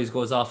Welsh boys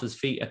goes off his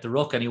feet at the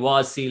ruck, and he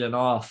was sealing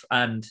off,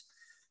 and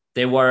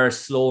they were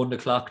slowing the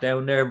clock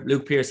down there.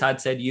 Luke Pearce had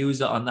said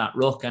use it on that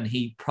ruck, and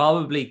he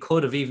probably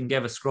could have even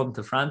gave a scrum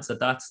to France at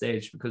that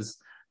stage because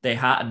they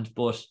hadn't.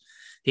 But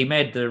he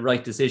made the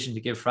right decision to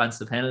give France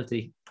the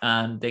penalty,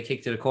 and they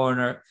kicked to the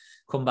corner,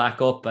 come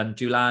back up, and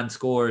Dulin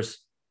scores.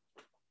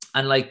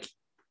 And like,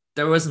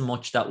 there wasn't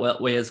much that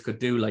Wales could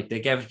do. Like,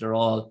 they gave it their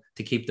all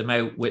to keep them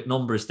out with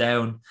numbers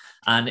down.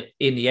 And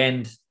in the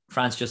end,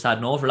 France just had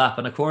an overlap.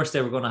 And of course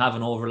they were going to have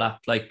an overlap,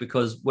 like,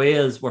 because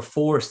Wales were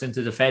forced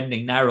into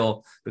defending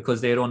narrow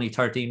because they had only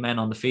 13 men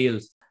on the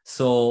field.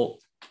 So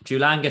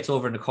Dulin gets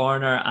over in the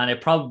corner, and it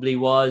probably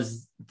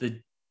was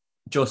the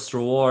just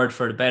reward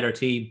for the better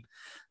team.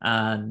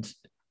 And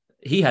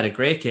he had a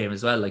great game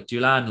as well. Like,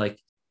 Dulin, like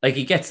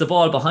he gets the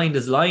ball behind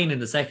his line in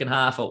the second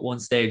half at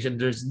one stage,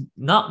 and there's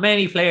not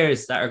many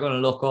players that are going to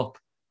look up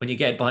when you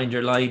get behind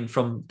your line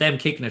from them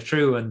kicking it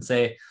through and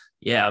say,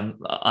 yeah,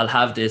 I'll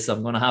have this,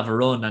 I'm going to have a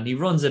run. And he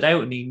runs it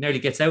out and he nearly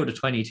gets out of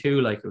 22.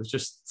 Like, it was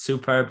just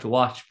superb to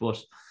watch.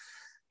 But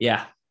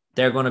yeah,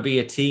 they're going to be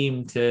a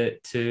team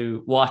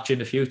to watch in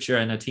the future,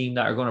 and a team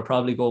that are going to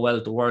probably go well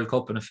at the World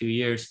Cup in a few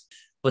years.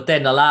 But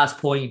then the last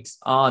point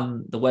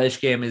on the Welsh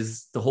game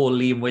is the whole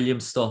Liam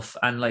Williams stuff.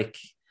 And like,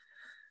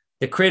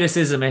 the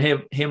criticism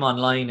of him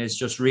online is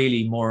just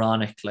really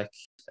moronic. Like,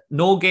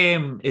 no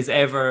game is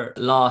ever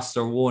lost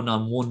or won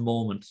on one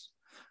moment.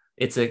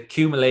 It's an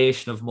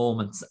accumulation of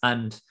moments.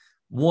 And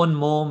one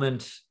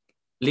moment,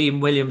 Liam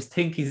Williams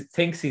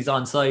thinks he's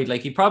onside.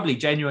 Like, he probably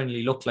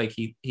genuinely looked like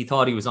he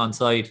thought he was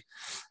onside.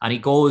 And he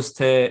goes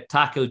to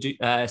tackle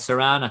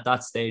Saran at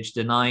that stage,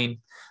 the 9,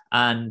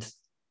 and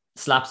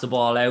slaps the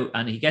ball out,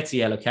 and he gets a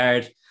yellow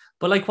card.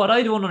 But like, what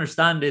I don't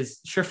understand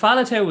is, sure,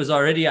 Faletau was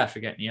already after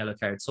getting a yellow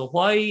card. So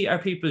why are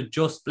people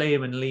just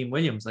blaming Liam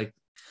Williams? Like,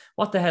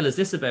 what the hell is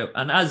this about?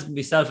 And as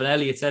myself and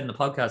Elliot said in the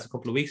podcast a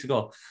couple of weeks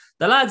ago,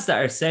 the lads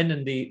that are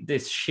sending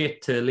this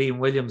shit to Liam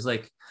Williams,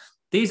 like,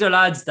 these are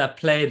lads that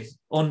played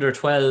under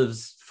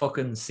 12's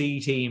fucking C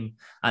team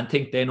and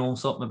think they know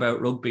something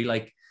about rugby.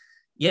 Like,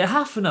 you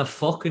haven't a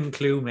fucking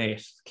clue,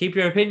 mate. Keep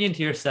your opinion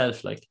to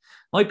yourself. Like,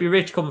 might be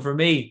rich coming from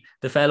me,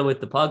 the fellow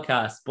with the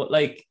podcast, but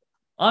like,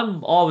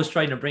 I'm always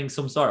trying to bring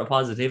some sort of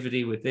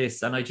positivity with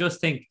this. And I just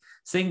think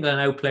singling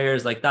out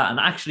players like that and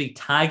actually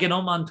tagging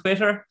him on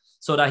Twitter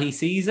so that he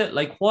sees it,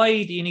 like,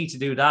 why do you need to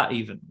do that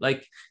even? Like,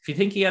 if you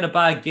think he had a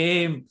bad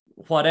game,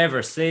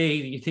 whatever, say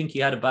you think he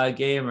had a bad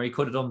game or he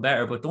could have done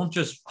better, but don't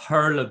just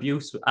hurl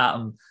abuse at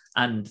him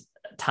and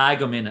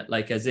tag him in it,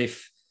 like, as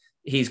if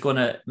he's going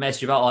to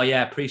mess you about. Oh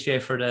yeah,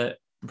 appreciate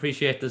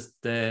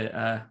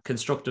the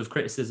constructive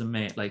criticism,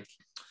 mate. Like,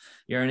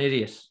 you're an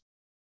idiot.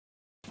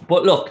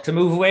 But look, to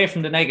move away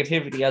from the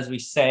negativity, as we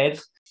said,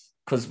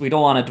 because we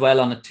don't want to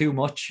dwell on it too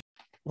much,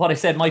 what I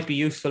said might be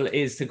useful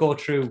is to go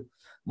through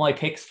my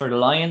picks for the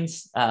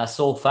Lions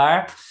so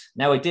far.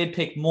 Now, I did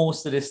pick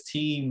most of this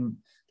team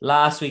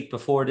last week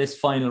before this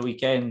final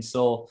weekend,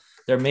 so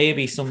there may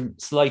be some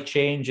slight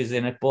changes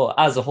in it, but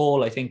as a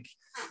whole, I think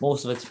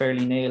most of it's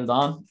fairly nailed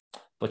on.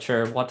 But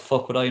sure, what the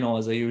fuck would I know,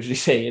 as I usually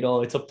say,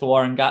 it's up to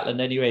Warren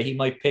Gatland anyway. He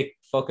might pick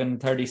fucking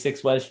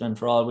 36 Welshmen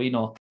for all we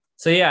know.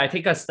 So yeah, I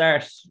think I'll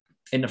start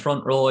in the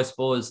front row, I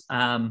suppose.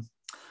 I'm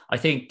I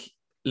think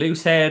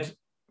loose head,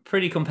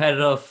 pretty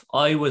competitive.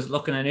 I was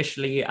looking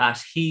initially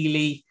at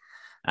Healy,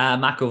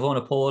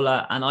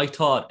 Makovonapola, and I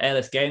thought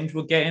Ellis Genge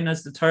would get in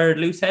as the third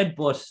loose head,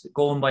 but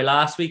going by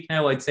last week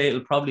now, I'd say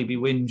it'll probably be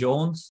Wyn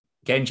Jones.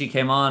 Genji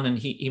came on and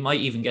he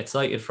might even get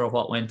cited for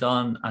what went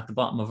on at the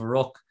bottom of a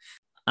ruck.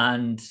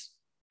 And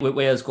with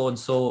Wales going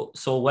so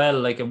well,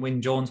 like, and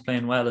Wyn Jones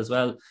playing well as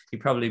well,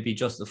 he'd probably be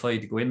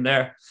justified to go in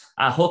there.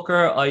 At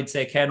hooker, I'd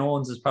say Ken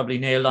Owens is probably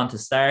nailed on to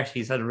start.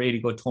 He's had a really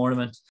good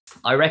tournament.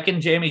 I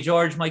reckon Jamie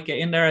George might get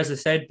in there, as I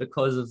said,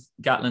 because of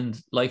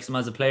Gatland likes him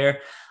as a player.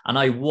 And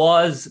I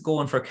was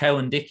going for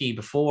Cowan Dickey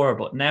before,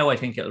 but now I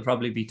think it'll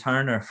probably be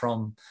Turner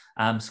from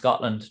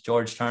Scotland.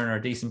 George Turner,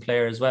 a decent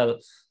player as well.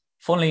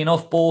 Funnily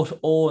enough, both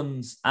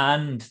Owens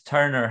and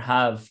Turner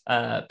have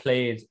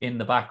played in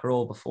the back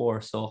row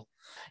before. So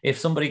if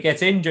somebody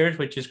gets injured,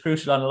 which is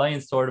crucial on the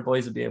Lions tour, the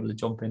boys will be able to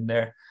jump in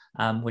there,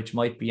 which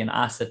might be an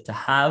asset to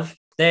have.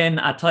 Then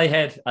at tie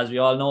head, as we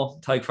all know,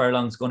 Tyke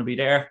Furlong's going to be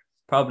there,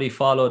 probably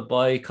followed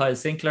by Kyle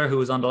Sinclair, who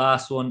was on the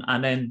last one,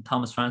 and then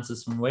Thomas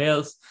Francis from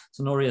Wales.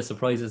 So no real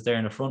surprises there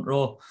in the front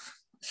row.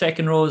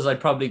 Second rows, I'd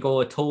probably go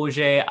with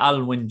Toje,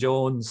 Alan Wyn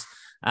Jones,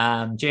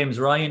 James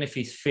Ryan if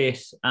he's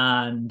fit,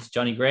 and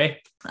Johnny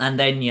Gray. And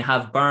then you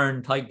have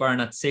Tyke Byrne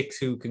at 6,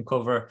 who can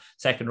cover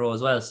second row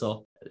as well.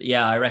 So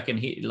yeah, I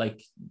reckon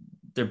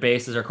their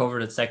bases are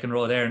covered at second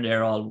row there, and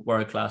they're all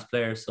world-class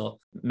players, so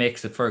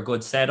makes it for a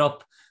good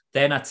setup.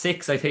 Then at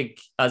 6, I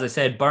think, as I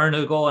said, Byrne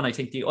will go, and I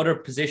think the other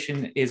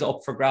position is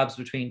up for grabs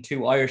between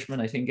two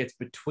Irishmen. I think it's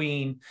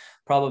between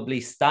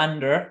probably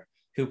Stander,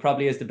 who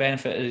probably has the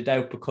benefit of the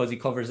doubt because he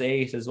covers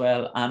 8 as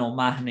well, and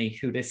O'Mahony,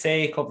 who they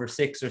say covers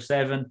 6 or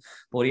 7,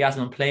 but he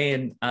hasn't been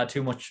playing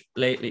too much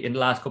lately in the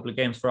last couple of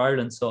games for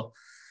Ireland. So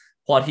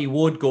what he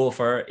would go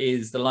for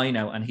is the line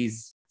out, and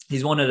he's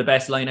one of the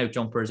best line out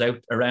jumpers out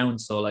around.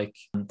 So like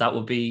that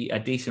would be a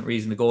decent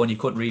reason to go, and you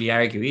couldn't really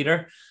argue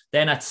either.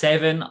 Then at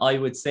 7, I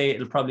would say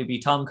it'll probably be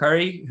Tom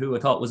Curry, who I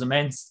thought was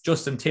immense.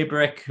 Justin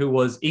Tibberick, who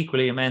was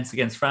equally immense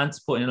against France,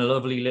 putting in a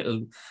lovely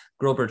little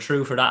grubber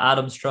through for that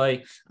Adams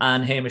try,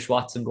 and Hamish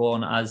Watson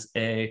going as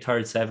a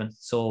third 7.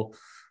 So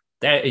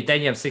then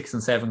you have 6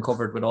 and 7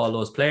 covered with all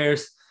those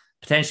players.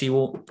 Potentially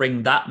won't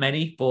bring that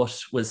many, but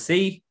we'll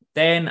see.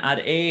 Then at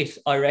 8,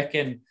 I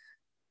reckon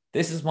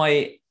this is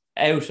my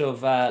out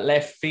of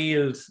left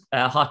field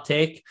hot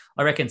take.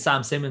 I reckon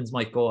Sam Simmons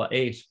might go at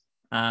 8.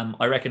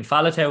 I reckon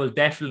Faletau will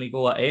definitely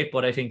go at 8,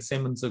 but I think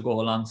Simmons will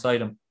go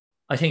alongside him.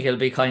 I think it'll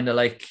be kind of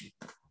like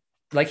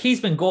he's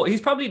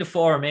probably the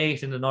form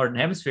 8 in the Northern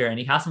Hemisphere, and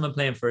he hasn't been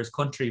playing for his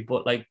country,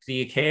 but like, do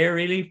you care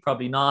really?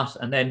 Probably not.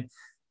 And then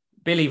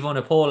Billy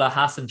Vunipola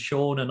hasn't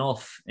shown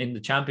enough in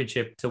the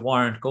championship to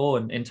warrant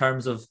going in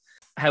terms of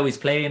how he's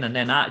playing and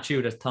then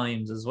attitude at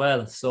times as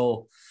well.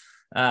 So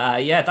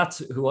yeah, that's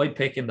who I'd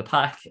pick in the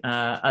pack.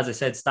 As I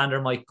said, Stander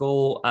might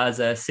go as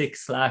a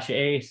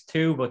 6/8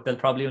 too, but they'll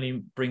probably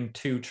only bring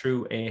 2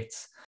 true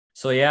 8s.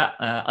 So yeah,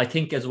 I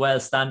think as well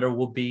Stander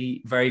would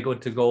be very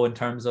good to go in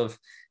terms of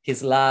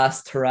his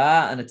last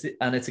hurrah, and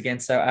it's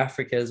against South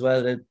Africa as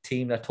well, the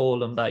team that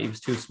told him that he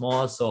was too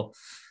small. So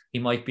he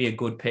might be a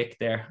good pick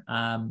there.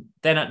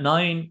 Then at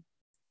 9,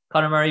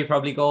 Conor Murray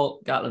probably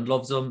go. Gatland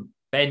loves him.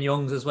 Ben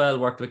Youngs as well,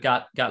 worked with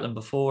Gatland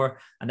before.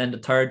 And then the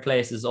third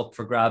place is up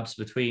for grabs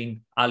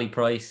between Ali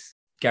Price,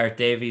 Gareth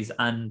Davies,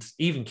 and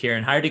even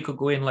Kieran Hardy could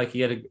go in. Like he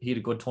had a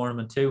good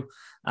tournament too.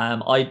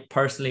 I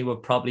personally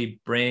would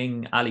probably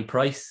bring Ali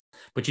Price,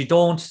 but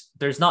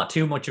there's not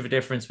too much of a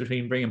difference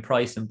between bringing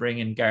Price and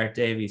bringing Gareth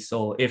Davies.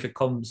 So if it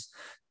comes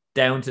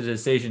down to the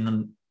decision,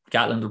 and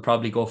Gatland will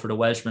probably go for the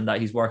Welshman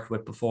that he's worked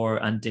with before,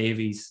 and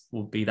Davies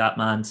will be that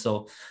man.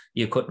 So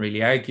you couldn't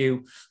really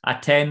argue.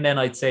 At 10, then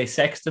I'd say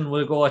Sexton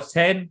will go at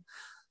 10.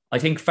 I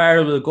think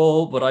Farrell will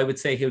go, but I would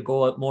say he'll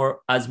go at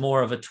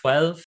more of a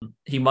 12.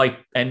 He might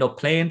end up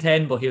playing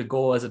 10, but he'll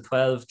go as a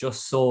 12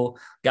 just so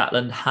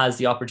Gatland has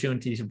the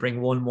opportunity to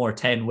bring one more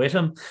 10 with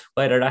him,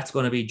 whether that's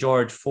going to be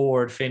George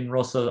Ford, Finn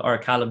Russell, or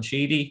Callum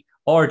Sheedy,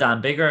 or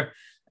Dan Bigger.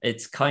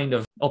 It's kind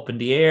of up in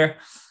the air.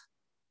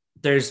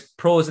 There's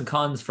pros and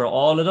cons for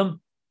all of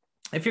them.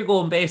 If you're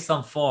going based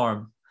on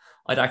form,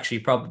 I'd actually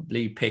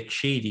probably pick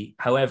Sheedy.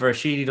 However,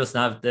 Sheedy doesn't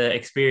have the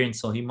experience,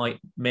 so he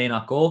may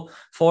not go.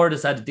 Ford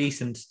has had a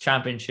decent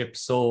championship,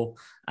 so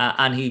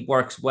and he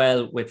works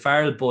well with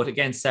Farrell, but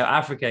against South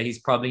Africa, he's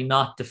probably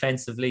not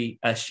defensively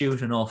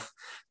astute enough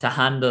to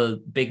handle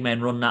big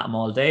men running at him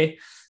all day.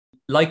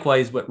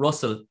 Likewise with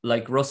Russell,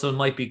 Russell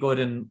might be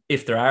good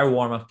if there are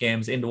warm-up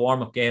games,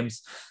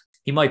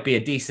 he might be a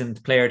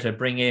decent player to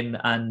bring in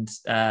and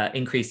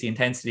increase the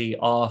intensity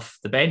off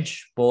the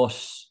bench. But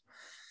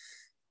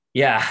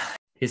yeah,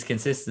 his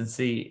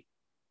consistency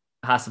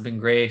hasn't been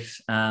great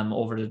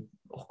over the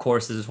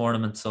course of the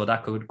tournament, so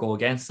that could go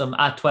against him.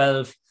 At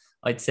 12,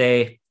 I'd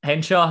say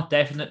Henshaw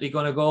definitely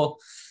going to go.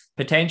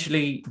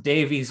 Potentially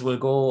Davies will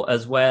go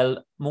as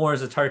well, more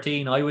as a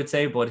 13, I would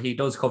say, but he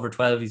does cover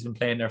 12. He's been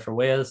playing there for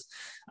Wales.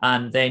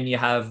 And then you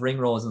have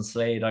Ringrose and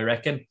Slade, I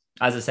reckon.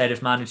 As I said,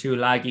 if Manu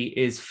Tuilagi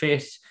is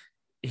fit,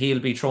 he'll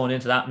be thrown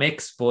into that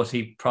mix, but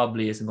he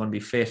probably isn't going to be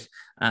fit.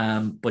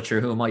 But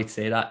sure, who might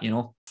say that,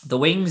 The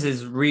wings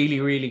is really,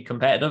 really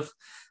competitive.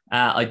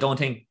 I don't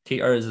think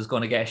Peters is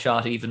going to get a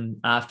shot even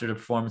after the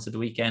performance of the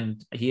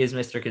weekend. He is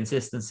Mr.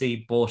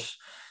 Consistency, but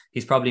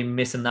he's probably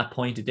missing that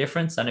point of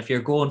difference. And if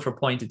you're going for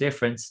point of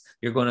difference,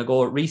 you're going to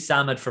go Reece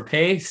Sammet for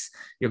pace.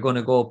 You're going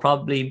to go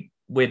probably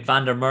with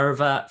Van der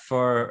Merwe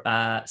for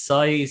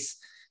size,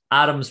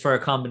 Adams for a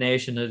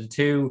combination of the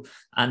two,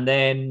 and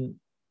then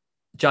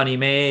Johnny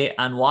May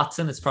and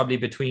Watson. It's probably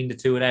between the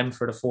two of them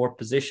for the fourth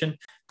position.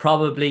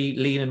 Probably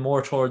leaning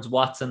more towards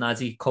Watson as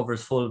he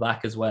covers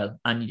fullback as well.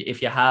 And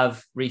if you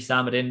have Reece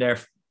Sammet in there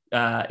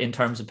in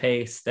terms of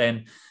pace,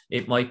 then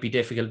it might be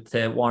difficult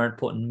to warrant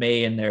putting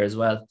May in there as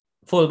well.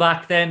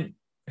 Fullback then,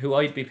 who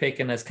I'd be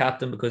picking as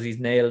captain because he's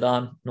nailed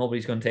on.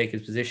 Nobody's going to take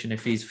his position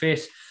if he's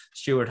fit.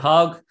 Stuart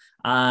Hogg,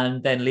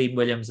 and then Liam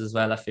Williams as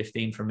well at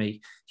 15 for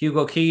me.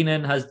 Hugo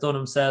Keenan has done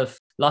himself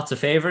lots of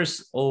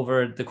favours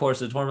over the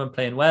course of the tournament,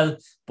 playing well,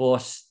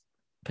 but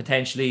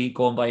potentially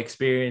going by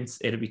experience,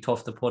 it'll be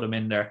tough to put him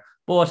in there.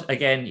 But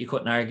again, you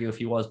couldn't argue if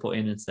he was put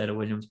in instead of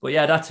Williams. But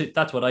yeah, that's it.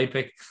 That's what I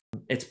pick.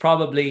 It's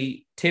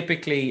probably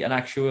typically an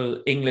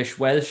actual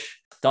English-Welsh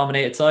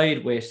dominated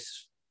side with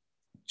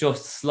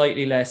just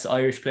slightly less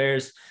Irish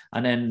players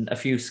and then a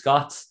few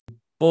Scots.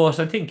 But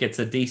I think it's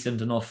a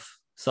decent enough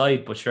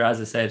side. But sure,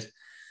 as I said,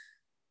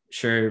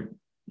 sure,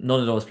 none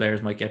of those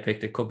players might get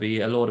picked. It could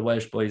be a load of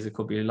Welsh boys. It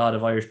could be a lot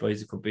of Irish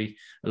boys. It could be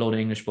a load of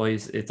English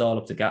boys. It's all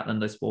up to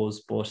Gatland, I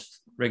suppose. But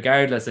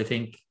regardless, I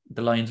think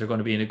the Lions are going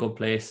to be in a good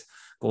place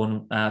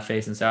going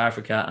facing South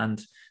Africa, and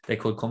they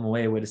could come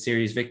away with a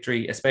series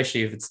victory,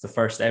 especially if it's the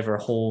first ever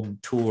home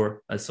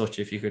tour as such,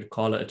 if you could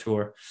call it a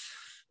tour.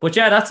 But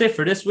yeah, that's it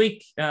for this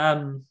week.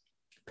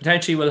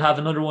 Potentially we'll have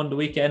another one the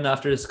weekend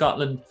after the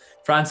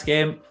Scotland-France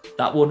game.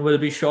 That one will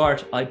be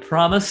short, I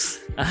promise.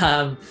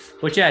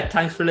 But yeah,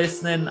 thanks for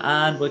listening,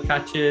 and we'll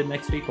catch you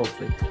next week,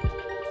 hopefully.